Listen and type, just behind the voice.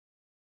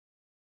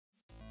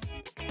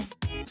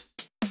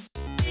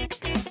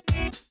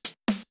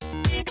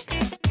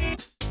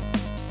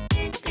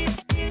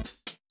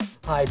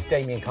Hi, it's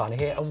Damien Carney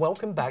here, and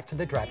welcome back to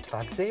the Drab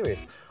Fab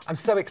series. I'm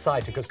so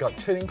excited because I've got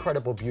two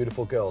incredible,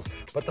 beautiful girls,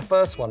 but the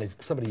first one is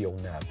somebody you'll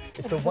know.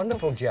 It's the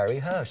wonderful Geri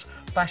Hirsch,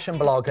 fashion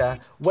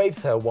blogger,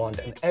 waves her wand,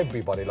 and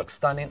everybody looks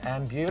stunning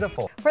and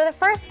beautiful. For the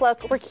first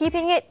look, we're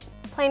keeping it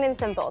plain and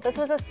simple. This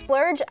was a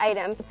splurge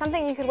item. It's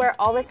something you could wear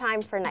all the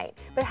time for night.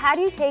 But how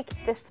do you take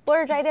this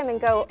splurge item and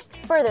go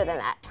further than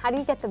that? How do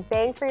you get the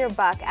bang for your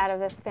buck out of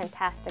this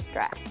fantastic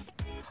dress?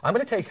 I'm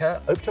going to take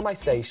her over to my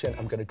station.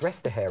 I'm going to dress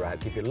the hair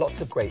out, give you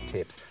lots of great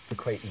tips for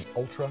creating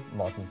ultra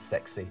modern,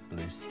 sexy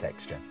loose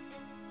texture.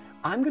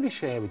 I'm going to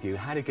share with you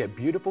how to get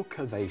beautiful,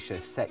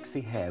 curvaceous,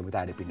 sexy hair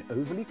without it being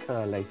overly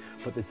curly,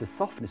 but there's a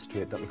softness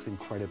to it that looks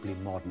incredibly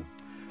modern.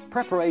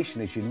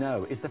 Preparation, as you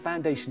know, is the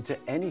foundation to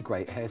any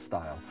great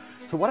hairstyle.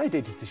 So what I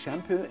did is to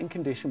shampoo and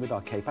condition with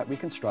our K-Pack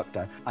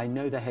Reconstructor. I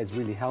know the hair's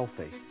really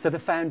healthy. So the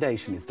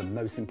foundation is the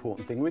most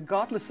important thing,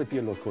 regardless of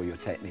your look or your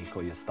technique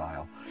or your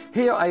style.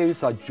 Here I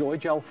use our Joy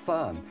Gel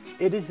Firm.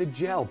 It is a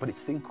gel, but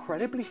it's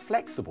incredibly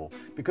flexible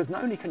because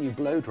not only can you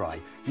blow dry,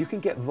 you can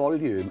get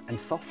volume and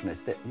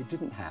softness that you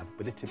didn't have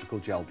with a typical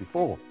gel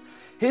before.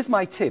 Here's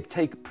my tip.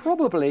 Take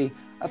probably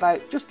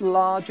about just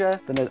larger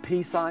than a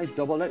pea-sized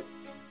double it.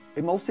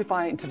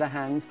 Emulsify it into the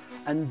hands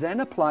and then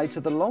apply to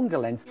the longer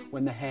lengths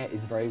when the hair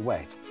is very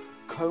wet.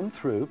 Comb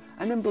through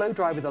and then blow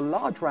dry with a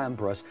large round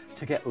brush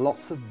to get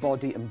lots of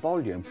body and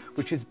volume,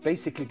 which is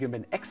basically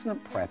giving an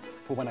excellent prep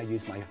for when I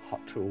use my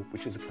hot tool,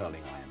 which is a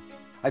curling iron.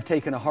 I've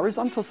taken a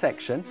horizontal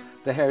section,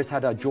 the hair has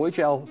had our Joy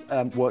Gel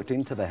worked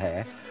into the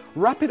hair,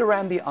 wrap it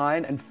around the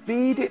iron and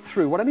feed it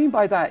through. What I mean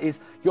by that is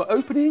you're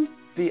opening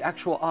the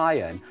actual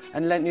iron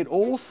and letting it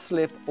all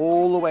slip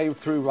all the way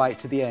through right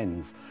to the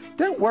ends.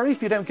 Don't worry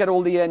if you don't get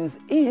all the ends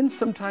in,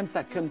 sometimes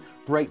that can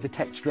break the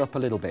texture up a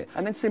little bit.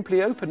 And then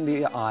simply open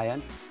the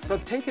iron. So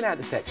I've taken out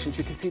the sections,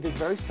 you can see there's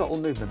very subtle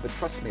movement, but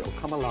trust me, it'll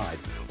come alive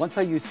once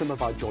I use some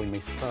of our Joy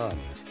Mist Firm.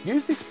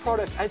 Use this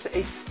product as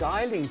a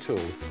styling tool.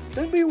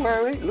 Don't be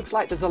worried, it looks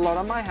like there's a lot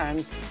on my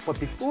hands, but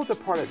before the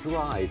product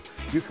dries,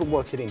 you can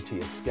work it into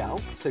your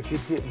scalp, so it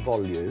gives it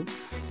volume.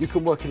 You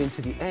can work it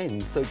into the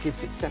ends, so it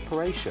gives it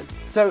separation.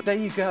 So there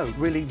you go,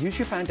 really use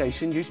your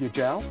foundation, use your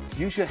gel,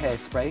 use your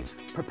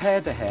hairspray,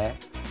 prepare the hair,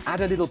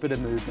 add a little bit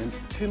of movement.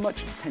 Too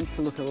much tends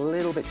to look a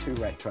little bit too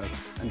retro,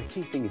 and the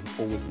key thing is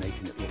always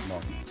making it look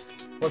modern.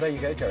 Well, there you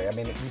go, Geri. I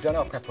mean, we've done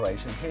our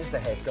preparation. Here's the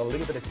hair. It's got a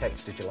little bit of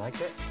texture. Do you like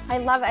it? I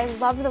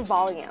love the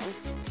volume.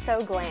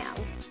 So glam.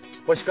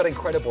 Well, she's got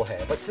incredible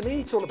hair, but to me,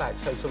 it's all about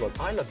total look.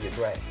 I love your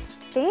dress.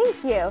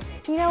 Thank you.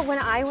 You know, when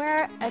I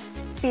wear a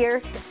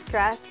fierce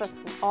dress that's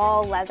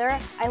all leather,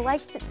 I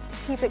like to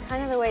keep it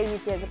kind of the way you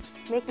did,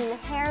 making the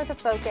hair the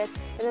focus,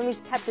 and then we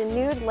kept a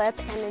nude lip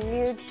and a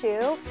nude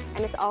shoe,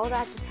 and it's all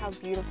about just how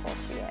beautiful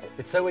she is.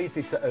 It's so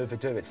easy to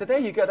overdo it. So there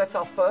you go, that's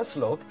our first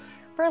look.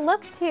 For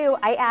look 2,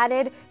 I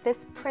added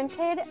this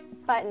printed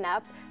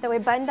button-up that we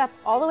buttoned up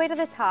all the way to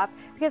the top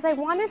because I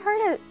wanted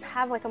her to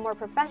have like a more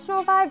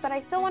professional vibe, but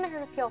I still wanted her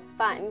to feel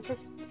fun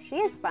because she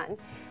is fun.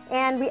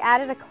 And we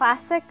added a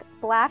classic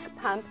black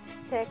pump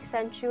to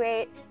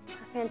accentuate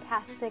her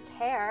fantastic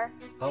hair.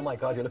 Oh my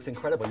God, it looks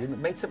incredible. You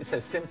made something so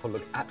simple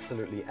look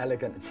absolutely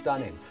elegant and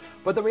stunning.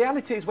 But the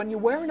reality is when you're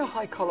wearing a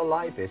high collar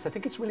like this, I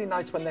think it's really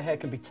nice when the hair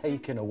can be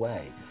taken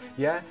away.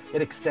 Yeah,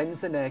 it extends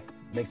the neck,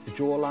 makes the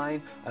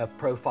jawline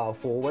profile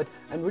forward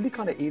and really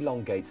kind of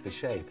elongates the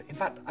shape. In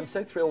fact, I'm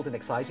so thrilled and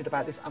excited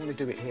about this, I'm going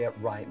to do it here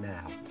right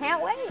now.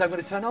 Can't wait. So I'm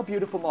going to turn our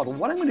beautiful model.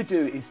 What I'm going to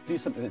do is do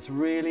something that's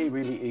really,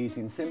 really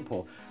easy and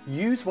simple.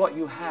 Use what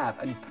you have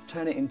and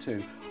turn it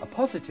into a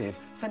positive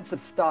sense of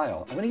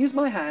style. I'm going to use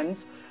my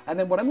hands, and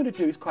then what I'm going to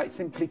do is quite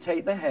simply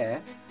take the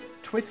hair,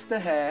 twist the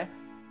hair,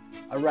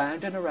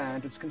 around and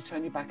around. It's going to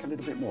turn you back a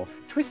little bit more.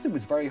 Twisting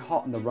was very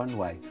hot on the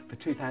runway for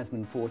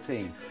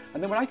 2014.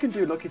 And then what I can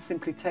do, look, is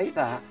simply take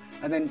that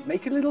and then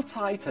make it a little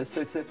tighter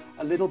so it's a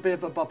little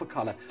bit above a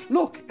collar.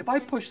 Look, if I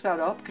push that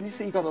up, can you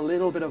see you've got a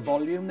little bit of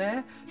volume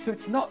there? So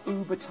it's not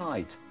uber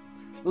tight.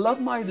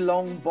 Love my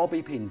long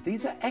bobby pins.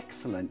 These are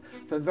excellent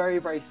for very,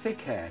 very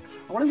thick hair.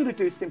 And what I'm going to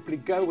do is simply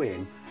go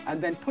in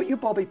and then put your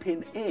bobby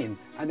pin in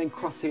and then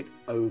cross it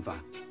over.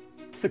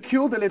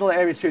 Secure the little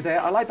areas through there.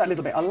 I like that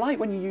little bit. I like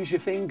when you use your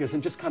fingers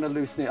and just kind of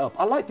loosen it up.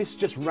 I like this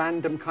just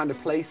random kind of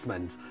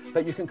placement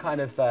that you can kind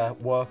of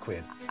work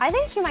with. I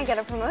think she might get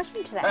a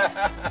promotion today.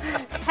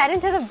 Head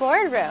into the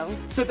boardroom.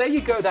 So there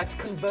you go, that's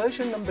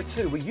conversion number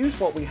 2. We used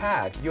what we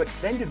had. You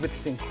extended with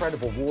this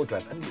incredible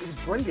wardrobe and it was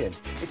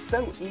brilliant. It's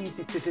so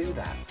easy to do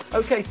that.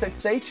 Okay, so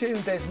stay tuned.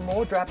 There's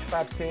more Drab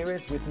Fab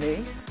series with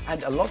me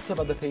and lots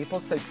of other people.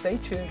 So stay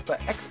tuned for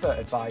expert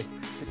advice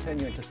to turn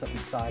you into something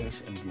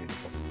stylish and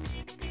beautiful.